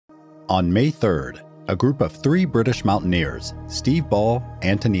On May 3rd, a group of 3 British mountaineers, Steve Ball,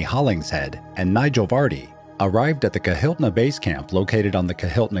 Antony Hollingshead, and Nigel Vardy, arrived at the Kahiltna Base Camp located on the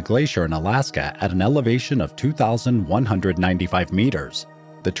Kahiltna Glacier in Alaska at an elevation of 2,195 meters.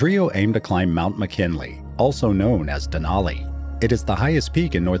 The trio aimed to climb Mount McKinley, also known as Denali. It is the highest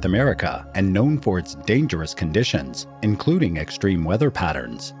peak in North America and known for its dangerous conditions, including extreme weather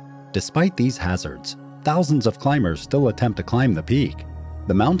patterns. Despite these hazards, thousands of climbers still attempt to climb the peak.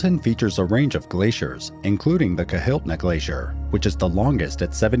 The mountain features a range of glaciers, including the Kahiltna Glacier, which is the longest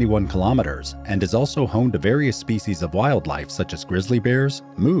at 71 kilometers and is also home to various species of wildlife such as grizzly bears,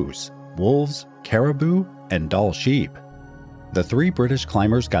 moose, wolves, caribou, and Dall sheep. The 3 British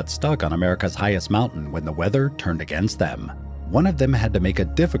climbers got stuck on America's highest mountain when the weather turned against them. One of them had to make a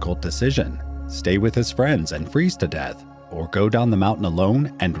difficult decision: stay with his friends and freeze to death, or go down the mountain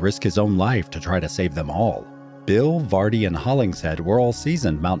alone and risk his own life to try to save them all. Bill, Vardy, and Hollingshead were all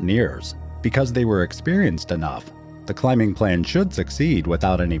seasoned mountaineers. Because they were experienced enough, the climbing plan should succeed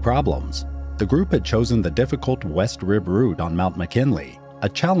without any problems. The group had chosen the difficult West Rib route on Mount McKinley, a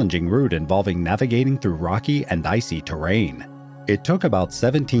challenging route involving navigating through rocky and icy terrain. It took about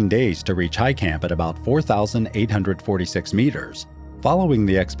 17 days to reach high camp at about 4,846 meters. Following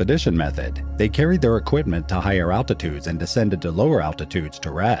the expedition method, they carried their equipment to higher altitudes and descended to lower altitudes to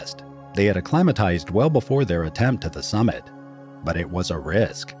rest. They had acclimatized well before their attempt to the summit. But it was a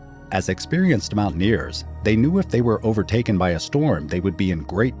risk. As experienced mountaineers, they knew if they were overtaken by a storm, they would be in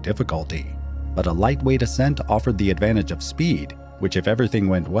great difficulty. But a lightweight ascent offered the advantage of speed, which, if everything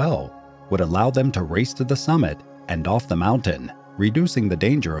went well, would allow them to race to the summit and off the mountain, reducing the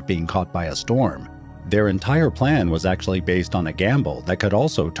danger of being caught by a storm. Their entire plan was actually based on a gamble that could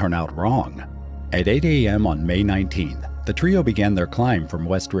also turn out wrong. At 8 a.m. on May 19th, the trio began their climb from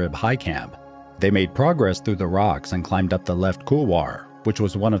West Rib High Camp. They made progress through the rocks and climbed up the left couloir, which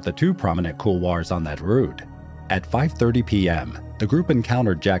was one of the 2 prominent couloirs on that route. At 5:30 p.m., the group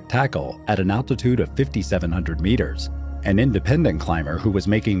encountered Jack Tackle at an altitude of 5,700 meters, an independent climber who was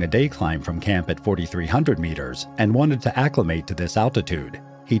making a day climb from camp at 4,300 meters and wanted to acclimate to this altitude.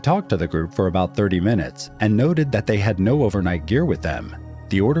 He talked to the group for about 30 minutes and noted that they had no overnight gear with them.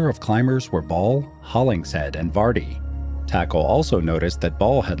 The order of climbers were Ball, Hollingshead, and Vardy. Tackle also noticed that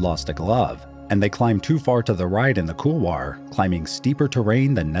Ball had lost a glove, and they climbed too far to the right in the couloir, climbing steeper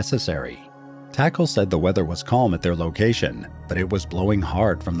terrain than necessary. Tackle said the weather was calm at their location, but it was blowing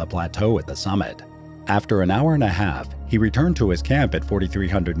hard from the plateau at the summit. After an hour and a half, he returned to his camp at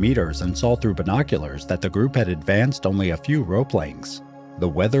 4,300 meters and saw through binoculars that the group had advanced only a few rope lengths. The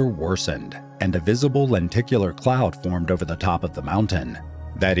weather worsened, and a visible lenticular cloud formed over the top of the mountain.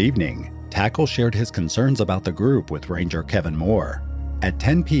 That evening, Tackle shared his concerns about the group with Ranger Kevin Moore. At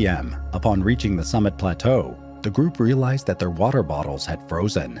 10 p.m., upon reaching the summit plateau, the group realized that their water bottles had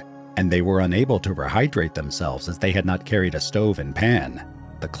frozen, and they were unable to rehydrate themselves as they had not carried a stove and pan.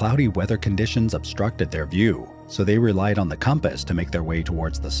 The cloudy weather conditions obstructed their view, so they relied on the compass to make their way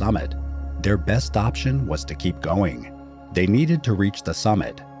towards the summit. Their best option was to keep going. They needed to reach the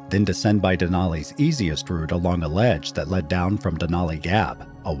summit, then descend by Denali's easiest route along a ledge that led down from Denali Gap,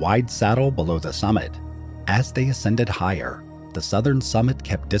 a wide saddle below the summit. As they ascended higher, the southern summit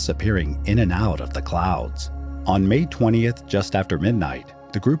kept disappearing in and out of the clouds. On May 20th, just after midnight,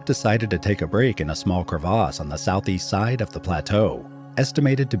 the group decided to take a break in a small crevasse on the southeast side of the plateau,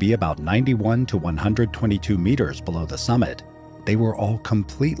 estimated to be about 91 to 122 meters below the summit. They were all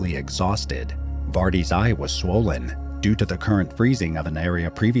completely exhausted. Vardy's eye was swollen due to the current freezing of an area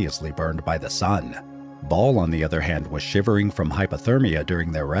previously burned by the sun. Ball, on the other hand, was shivering from hypothermia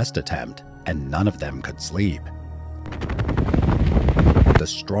during their rest attempt, and none of them could sleep. The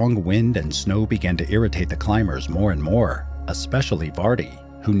strong wind and snow began to irritate the climbers more and more, especially Vardy,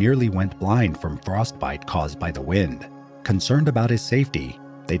 who nearly went blind from frostbite caused by the wind. Concerned about his safety,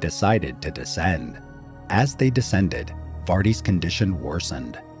 they decided to descend. As they descended, Vardy's condition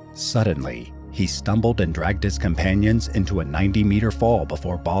worsened. Suddenly, he stumbled and dragged his companions into a 90-meter fall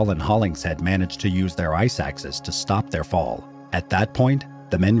before Ball and Hollingshead managed to use their ice axes to stop their fall. At that point,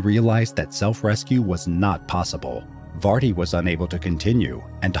 the men realized that self-rescue was not possible. Vardy was unable to continue,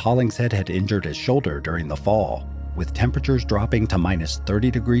 and Hollingshead had injured his shoulder during the fall. With temperatures dropping to -30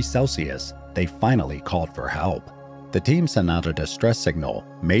 degrees Celsius, they finally called for help. The team sent out a distress signal,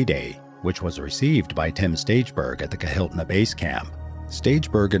 Mayday, which was received by Tim Stageberg at the Kahiltna Base Camp.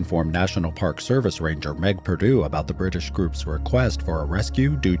 Stageberg informed National Park Service Ranger Meg Perdue about the British group's request for a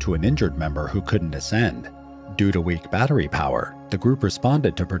rescue due to an injured member who couldn't ascend. Due to weak battery power, the group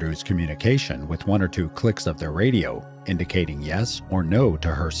responded to Perdue's communication with 1 or 2 clicks of their radio, indicating yes or no to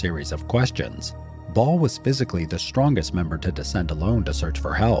her series of questions. Ball was physically the strongest member to descend alone to search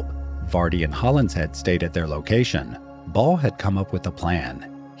for help, Vardy and Hollingshead stayed at their location. Ball had come up with a plan.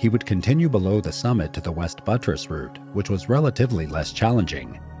 He would continue below the summit to the West Buttress route, which was relatively less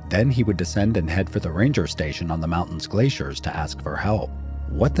challenging. Then he would descend and head for the ranger station on the mountain's glaciers to ask for help.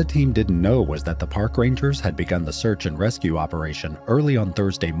 What the team didn't know was that the park rangers had begun the search and rescue operation early on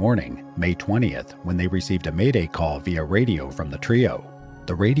Thursday morning, May 20th, when they received a mayday call via radio from the trio.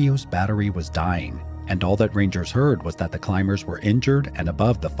 The radio's battery was dying, and all that rangers heard was that the climbers were injured and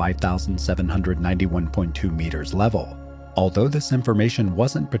above the 5,791.2 meters level. Although this information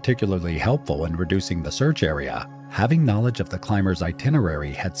wasn't particularly helpful in reducing the search area, having knowledge of the climbers'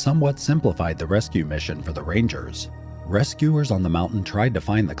 itinerary had somewhat simplified the rescue mission for the rangers. Rescuers on the mountain tried to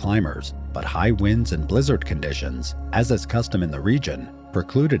find the climbers, but high winds and blizzard conditions, as is custom in the region,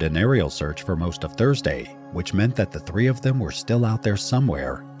 precluded an aerial search for most of Thursday, which meant that the three of them were still out there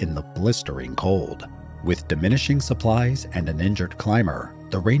somewhere in the blistering cold. With diminishing supplies and an injured climber,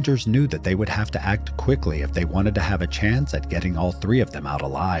 the rangers knew that they would have to act quickly if they wanted to have a chance at getting all three of them out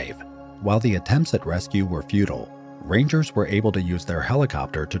alive. While the attempts at rescue were futile, rangers were able to use their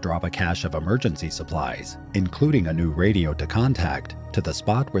helicopter to drop a cache of emergency supplies, including a new radio to contact, to the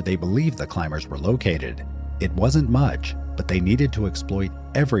spot where they believed the climbers were located. It wasn't much, but they needed to exploit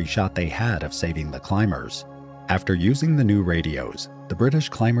every shot they had of saving the climbers. After using the new radios, the British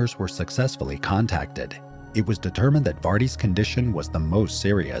climbers were successfully contacted. It was determined that Vardy's condition was the most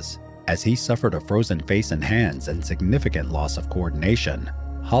serious, as he suffered a frozen face and hands and significant loss of coordination.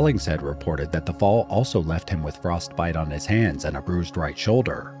 Hollingshead reported that the fall also left him with frostbite on his hands and a bruised right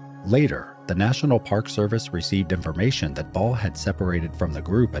shoulder. Later, the National Park Service received information that Ball had separated from the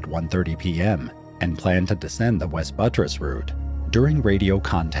group at 1:30 p.m. and planned to descend the West Buttress route. During radio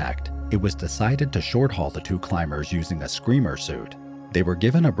contact, it was decided to short-haul the two climbers using a screamer suit. They were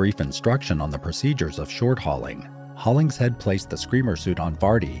given a brief instruction on the procedures of short-hauling. Hollingshead placed the screamer suit on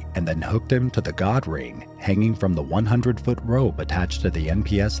Vardy and then hooked him to the God ring hanging from the 100-foot rope attached to the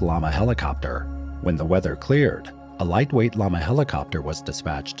NPS Llama helicopter. When the weather cleared, a lightweight Llama helicopter was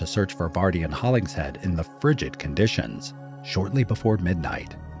dispatched to search for Vardy and Hollingshead in the frigid conditions. Shortly before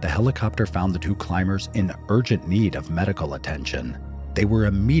midnight, the helicopter found the two climbers in urgent need of medical attention. They were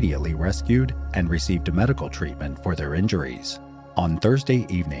immediately rescued and received medical treatment for their injuries. On Thursday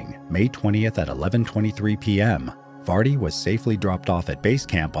evening, May 20th at 11:23 p.m., Vardy was safely dropped off at base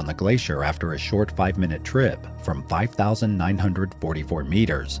camp on the glacier after a short 5-minute trip from 5,944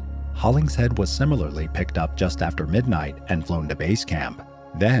 meters. Hollingshead was similarly picked up just after midnight and flown to base camp.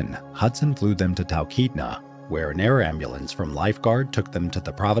 Then, Hudson flew them to Kahiltna, where an air ambulance from Lifeguard took them to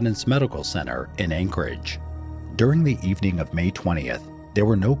the Providence Medical Center in Anchorage. During the evening of May 20th, there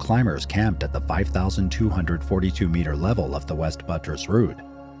were no climbers camped at the 5,242-meter level of the West Buttress route.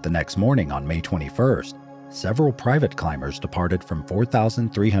 The next morning on May 21st, several private climbers departed from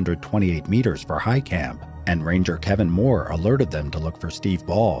 4,328 meters for high camp, and Ranger Kevin Moore alerted them to look for Steve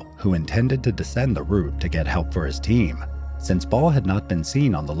Ball, who intended to descend the route to get help for his team. Since Ball had not been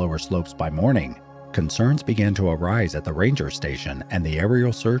seen on the lower slopes by morning, concerns began to arise at the ranger station and the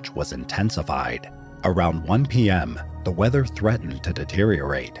aerial search was intensified. Around 1 p.m., the weather threatened to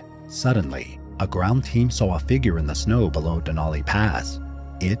deteriorate. Suddenly, a ground team saw a figure in the snow below Denali Pass.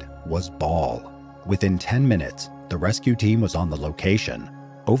 It was Ball. Within 10 minutes, the rescue team was on the location.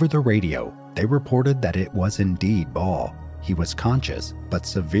 Over the radio, they reported that it was indeed Ball. He was conscious, but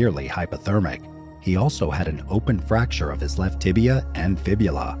severely hypothermic. He also had an open fracture of his left tibia and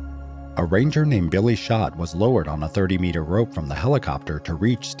fibula. A ranger named Billy Schott was lowered on a 30-meter rope from the helicopter to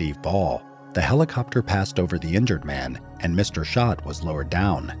reach Steve Ball. The helicopter passed over the injured man, and Mr. Schott was lowered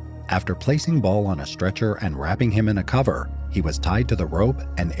down. After placing Ball on a stretcher and wrapping him in a cover, he was tied to the rope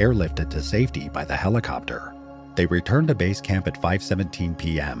and airlifted to safety by the helicopter. They returned to base camp at 5:17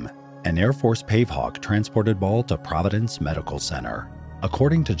 p.m. An Air Force Pavehawk transported Ball to Providence Medical Center.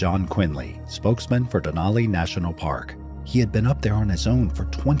 According to John Quinley, spokesman for Denali National Park, he had been up there on his own for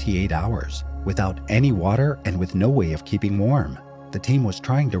 28 hours, without any water and with no way of keeping warm. The team was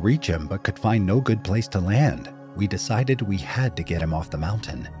trying to reach him but could find no good place to land. We decided we had to get him off the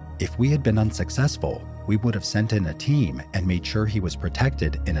mountain. If we had been unsuccessful, we would have sent in a team and made sure he was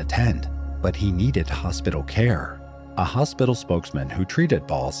protected in a tent, but he needed hospital care. A hospital spokesman who treated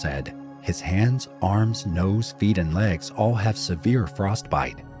Ball said, "His hands, arms, nose, feet, and legs all have severe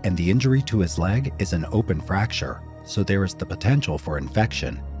frostbite, and the injury to his leg is an open fracture, so there is the potential for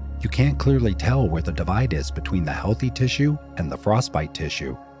infection. You can't clearly tell where the divide is between the healthy tissue and the frostbite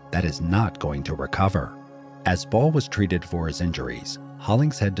tissue. That is not going to recover." As Ball was treated for his injuries,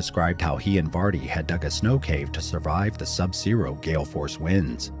 Hollingshead described how he and Vardy had dug a snow cave to survive the sub-zero gale force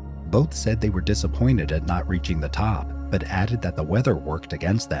winds. Both said they were disappointed at not reaching the top, but added that the weather worked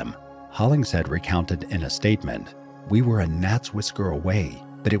against them. Hollingshead recounted in a statement, "We were a gnat's whisker away,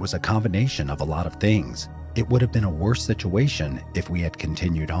 but it was a combination of a lot of things. It would have been a worse situation if we had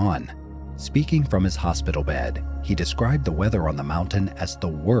continued on." Speaking from his hospital bed, he described the weather on the mountain as the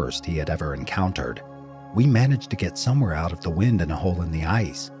worst he had ever encountered. "We managed to get somewhere out of the wind and a hole in the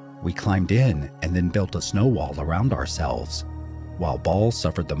ice. We climbed in and then built a snow wall around ourselves." While Dall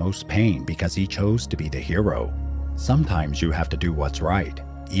suffered the most pain because he chose to be the hero. Sometimes you have to do what's right,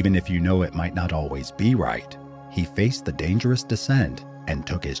 even if you know it might not always be right. He faced the dangerous descent and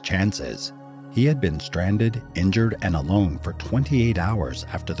took his chances. He had been stranded, injured, and alone for 28 hours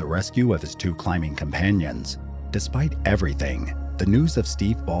after the rescue of his 2 climbing companions. Despite everything, the news of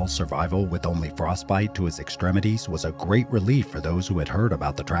Steve Ball's survival with only frostbite to his extremities was a great relief for those who had heard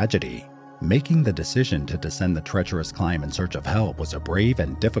about the tragedy. Making the decision to descend the treacherous climb in search of help was a brave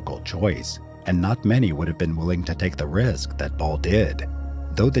and difficult choice, and not many would have been willing to take the risk that Dall did.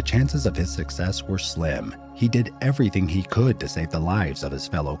 Though the chances of his success were slim, he did everything he could to save the lives of his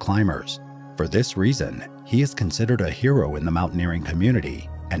fellow climbers. For this reason, he is considered a hero in the mountaineering community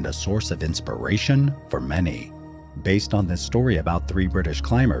and a source of inspiration for many. Based on this story about 3 British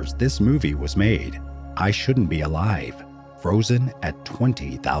climbers, this movie was made. I Shouldn't Be Alive, frozen at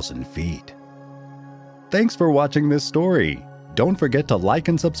 20,000 feet. Thanks for watching this story. Don't forget to like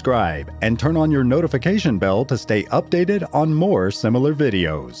and subscribe, and turn on your notification bell to stay updated on more similar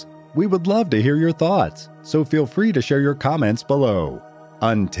videos. We would love to hear your thoughts, so feel free to share your comments below.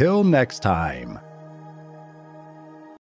 Until next time.